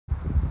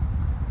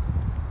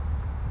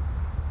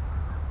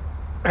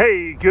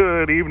Hey,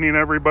 good evening,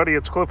 everybody.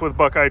 It's Cliff with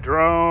Buckeye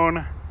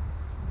Drone,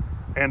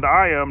 and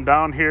I am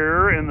down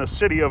here in the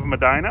city of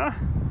Medina.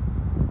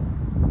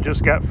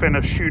 Just got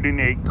finished shooting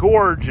a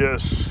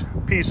gorgeous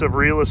piece of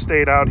real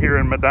estate out here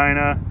in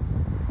Medina.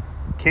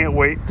 Can't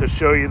wait to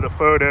show you the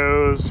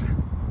photos.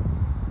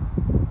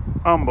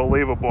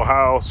 Unbelievable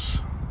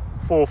house.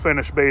 Full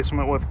finished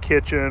basement with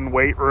kitchen,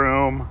 weight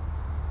room,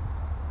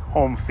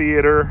 home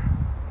theater.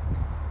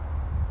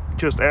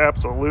 Just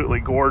absolutely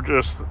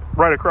gorgeous.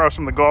 Right across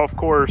from the golf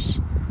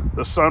course.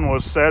 The sun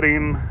was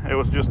setting. It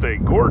was just a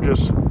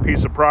gorgeous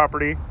piece of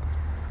property.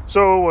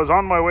 So I was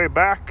on my way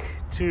back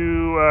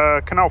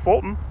to Canal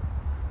Fulton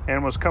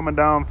and was coming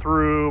down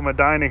through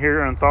Medina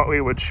here and thought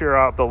we would share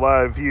out the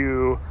live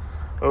view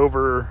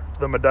over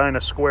the Medina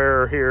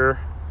Square here.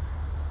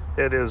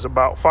 It is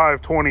about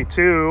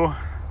 5:22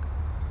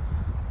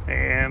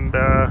 and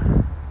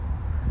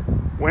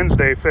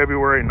Wednesday,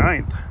 February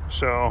 9th.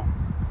 So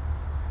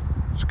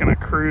just gonna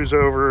cruise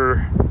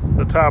over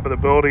the top of the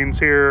buildings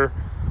here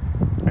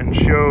and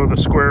show the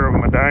square of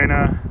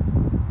Medina.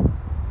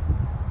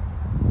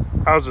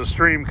 How's the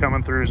stream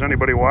coming through? Is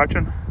anybody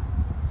watching?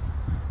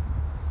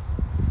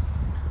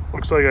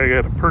 Looks like I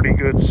got a pretty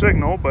good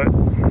signal, but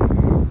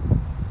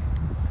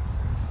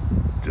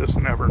just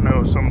never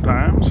know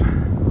sometimes.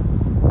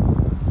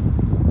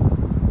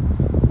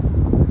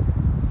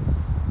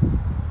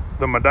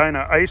 The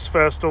Medina Ice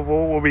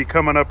Festival will be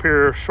coming up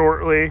here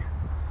shortly.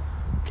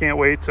 Can't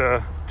wait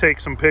to take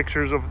some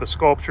pictures of the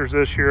sculptures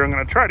this year. I'm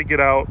going to try to get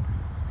out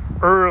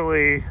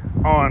early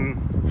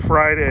on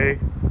Friday.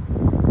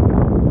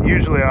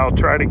 Usually I'll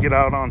try to get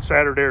out on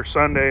Saturday or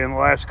Sunday. In the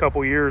last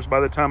couple years, by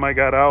the time I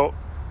got out,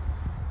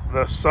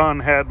 the sun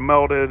had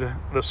melted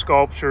the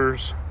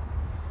sculptures,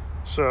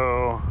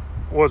 so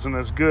it wasn't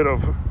as good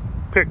of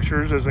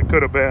pictures as it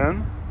could have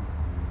been.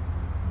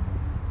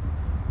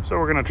 So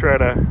we're going to try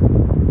to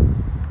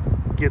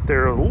get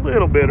there a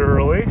little bit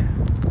early.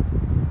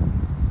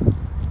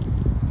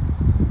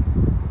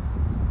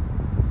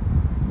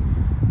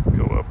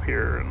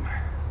 Here and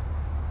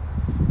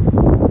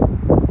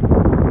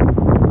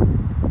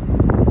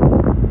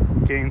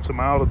gain some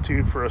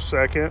altitude for a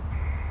second.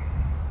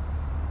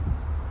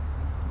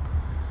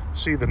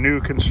 See the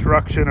new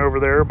construction over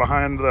there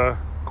behind the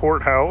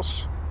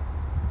courthouse.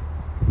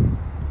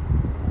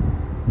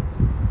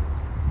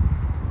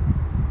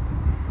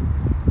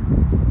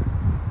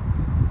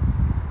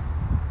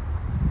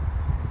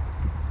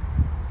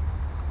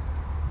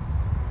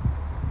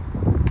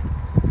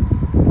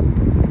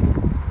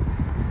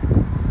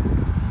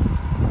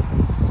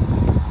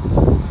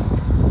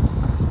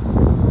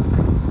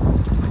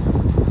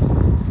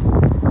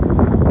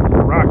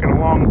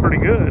 Pretty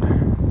good.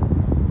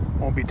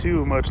 Won't be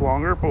too much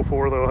longer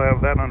before they'll have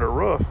that under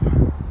roof.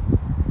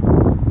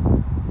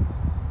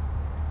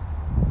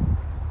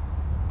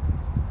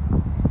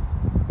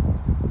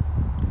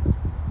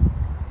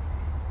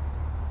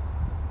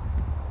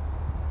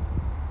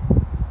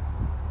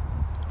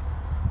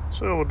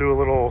 So we'll do a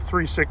little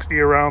 360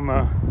 around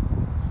the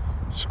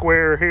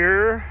square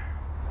here.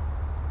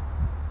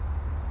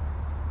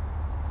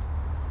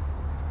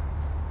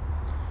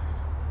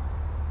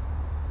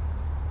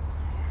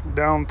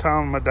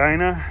 Downtown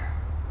Medina.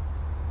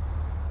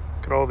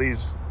 Look at all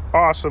these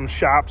awesome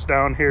shops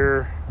down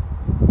here.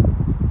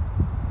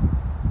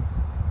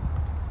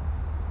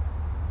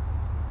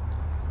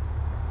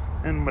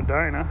 In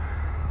Medina.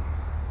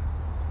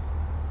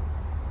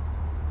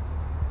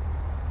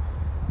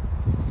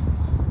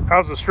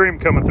 How's the stream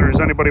coming through?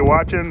 Is anybody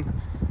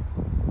watching?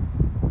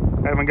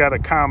 I haven't got a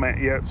comment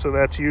yet, so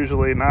that's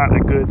usually not a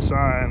good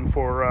sign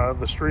for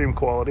the stream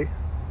quality.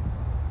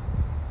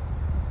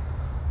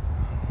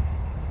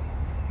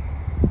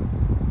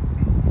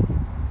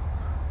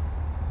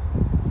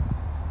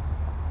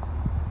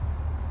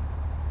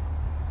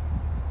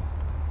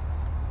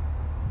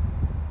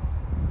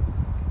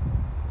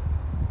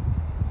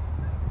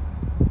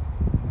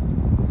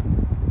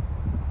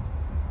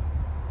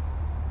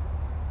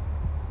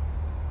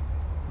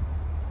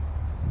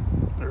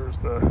 There's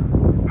the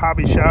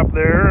hobby shop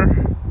there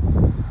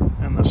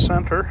in the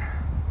center.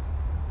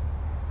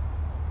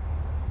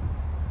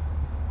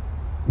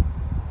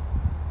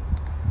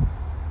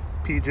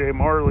 PJ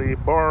Marley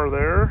bar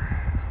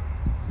there.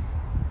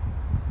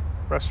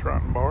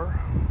 Restaurant and bar.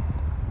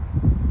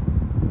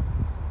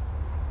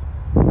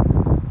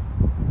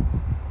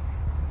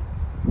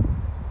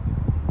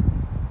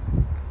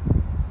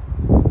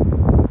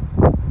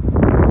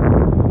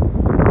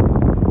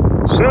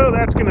 So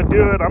that's going to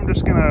do it. I'm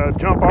just going to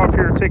jump off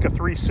here, take a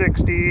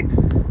 360.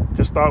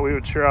 Just thought we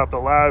would share out the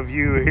live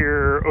view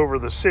here over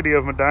the city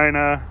of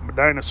Medina,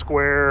 Medina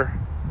Square.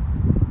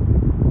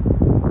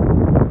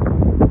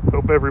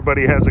 Hope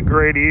everybody has a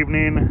great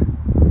evening.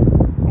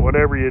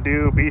 Whatever you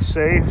do, be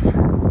safe.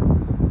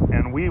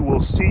 And we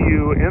will see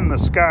you in the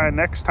sky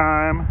next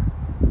time.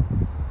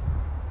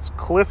 It's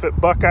Cliff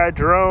at Buckeye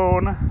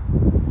Drone,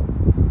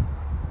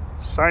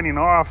 signing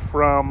off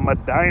from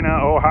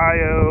Medina,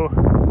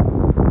 Ohio.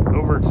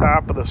 Over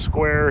top of the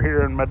square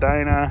here in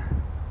Medina.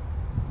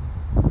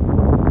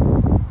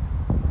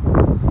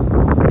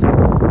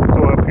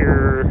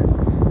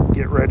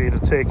 ready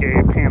to take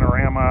a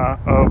panorama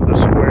of the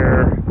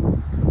square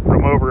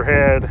from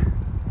overhead.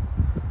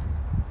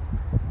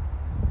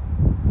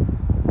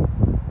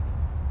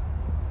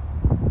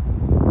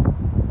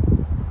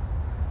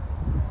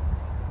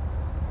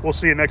 We'll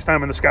see you next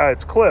time in the sky.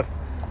 It's Cliff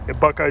at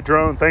Buckeye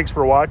Drone. Thanks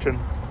for watching.